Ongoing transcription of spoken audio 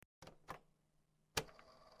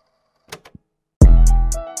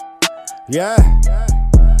Yeah.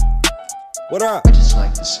 What up? I just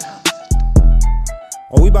like the sound of it.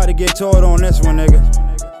 Oh, we about to get told on this one, nigga.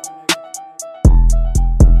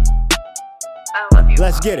 I love you.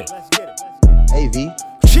 Let's get it. AV.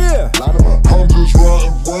 Chill. I'm just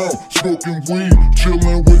riding around, smoking weed,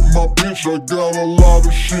 chilling with my bitch. I got a lot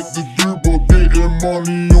of shit to do, but getting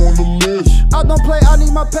money on the list. I don't play, I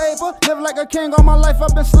need my paper. Live like a king all my life,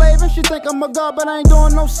 I've been slaving. She think I'm a god, but I ain't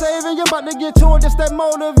doing no saving. You about to get to it, it's that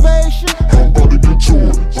motivation. I'm about to get to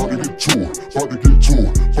it, about to get to it, about to get to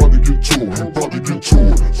it, about to get to it, I'm about to get to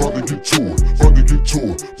it, about to get to it, about to get to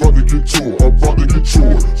it, about to get to it, I'm about to get to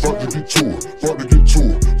it, about to get to it, about to get to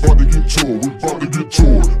it, about to get to it, we about to get to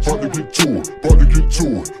it, about to get to it, about to get to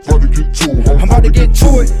it, about to get to it, I'm about to get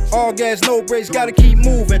to it. All gas, no brakes, gotta keep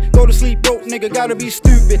moving. Go to sleep broke, nigga, gotta be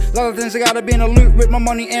stupid. Lot of things I gotta be in a loop with. My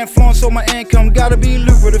money influence, so my income gotta be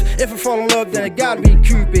lucrative. If I fall in love, then it gotta be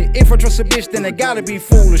Cupid. If I trust a bitch, then it gotta be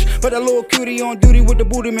foolish. But that little cutie on duty with the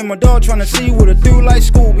booty, man, my dog tryna see what it do like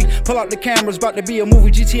Scooby. Pull out the cameras, about to be a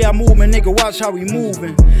movie. GTI movement, nigga, watch how we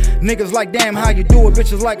moving. Niggas like, damn, how you do it?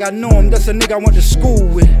 Bitches like, I know him, that's a nigga I went to school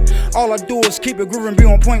with. All I do is keep it grooving, be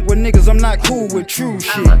on point with niggas I'm not cool with. True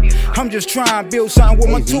shit. I'm just trying to build something with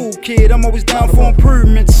my toolkit. I'm always down for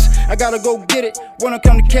improvements. I gotta go get it. When I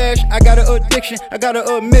come to cash, I got an addiction. I gotta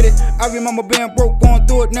admit it. I remember being broke, going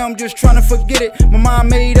through it. Now I'm just trying to forget it. My mind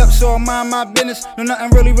made up, so I mind my business. No, nothing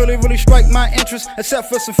really strike my interest, except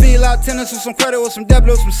for some feel-out tennis or some credit or some debit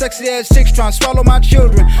or some sexy-ass chicks trying to swallow my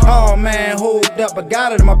children. Oh man, hold up, I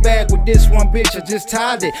got it in my bag with this one bitch. I just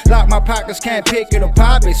tied it. Lock my pockets, can't pick it or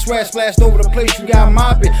pop it. Swear splashed over the place, you gotta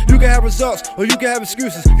mop it. You can have results or you can have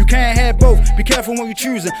excuses. You can't have both. Be careful when you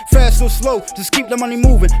choosing. Fast or slow, just keep the money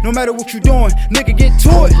moving. No matter what you doing, nigga, get to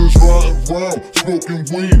it. I'm just riding around, smoking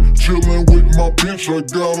weed, chilling with my bitch. I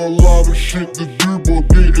got a lot of shit to do, but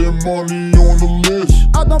getting money on the list.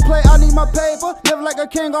 I don't play, I need my paper. Live like a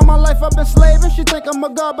king all my life, I've been slaving. She think I'm a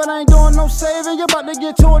god, but I ain't doing no saving. You about to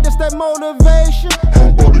get to it, it's that motivation.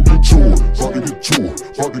 I'm about to get to it, about to get to it,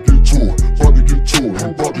 about to get to it, about to get to it,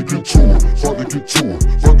 I'm about to get to it, about to get to it,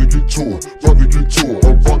 about to get to it, about to get to it,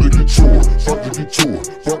 I'm about to get to it, about to get to it,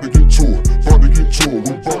 about to get to it, about to get to it,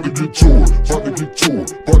 we about to get to it, about to get to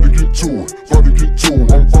it, about to get to it, about to get to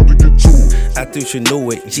it, I'm about to get to it. I thought you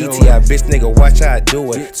knew it. GTI bitch nigga, watch how I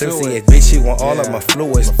do it. Thirsty ass bitch, she want all of my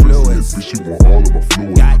fluids.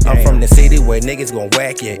 I'm from the city where niggas gon'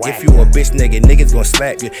 whack you. If you a bitch nigga, niggas gon'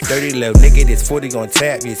 slap you. Dirty little nigga, this 40 gon'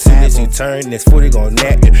 tap you. Soon as you turn, this 40 gon'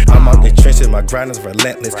 nap you. I'm out the trenches, my grind is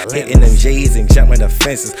relentless. Hitting them J's and jumping the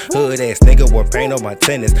fences. Hood ass nigga with paint on my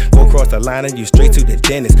tennis. Go across the line and you straight to the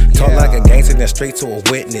dentist. Talk like a gangster, then straight to a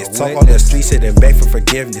witness. Talk all that street shit and beg for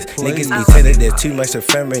forgiveness. Niggas be telling there's too much of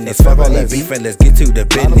feminine. Fuck all that beef and let's get to the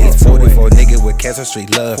business. 44 nigga with Castle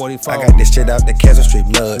Street love. I got this shit out the Castle Street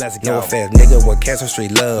blood. No offense, nigga with Castle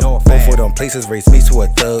Street love. Both of them places raise me to a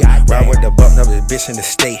thug. Ride with the bump, this bitch in the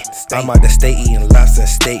state. I'm out the state eating lobster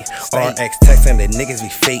steak. RX texting the niggas be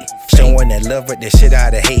fake. Showing that love with the shit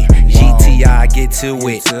out of hate. GTI, get to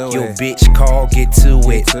it. Yo bitch call, get to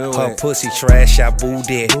it. Her pussy trash, I booed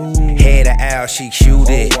it. Head her out, she shoot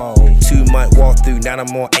it. 2 month walk through, now I'm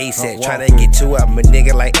on ASAP. Tryna get to it, I'm a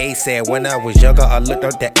nigga like ASAP. When I was younger, I looked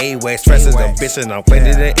up the A-Wax. Stresses a bitch and I'm playing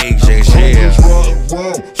the AJ. I'm just riding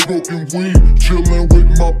around, smoking weed, chilling with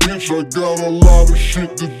my bitch. I got a lot of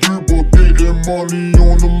shit to do, but getting money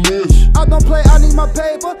on the list. I don't play, I need my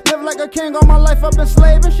paper. Live like a king all my life, I've been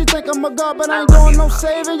slaving. She think I'm a god, but I ain't doing no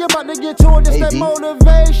saving. You about to get to it, it's that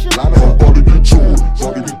motivation. I'm about to get to it,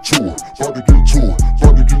 about to get to it, about to get to it,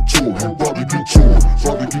 about to get to it, I'm about to get to it,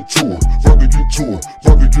 about to get to it, about to get to it,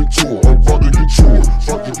 about to get to it, I'm about to get to it,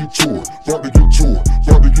 about to get to it, about to get to it,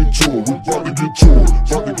 about to get to it, we about to get to it,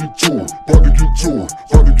 about to get to it, about to get to it,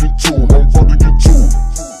 about to get to it, I'm about to get to it.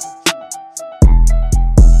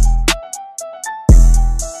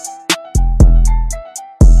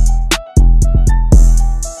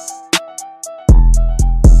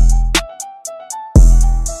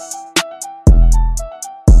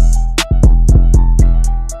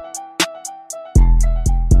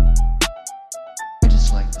 I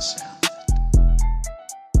just like the sound.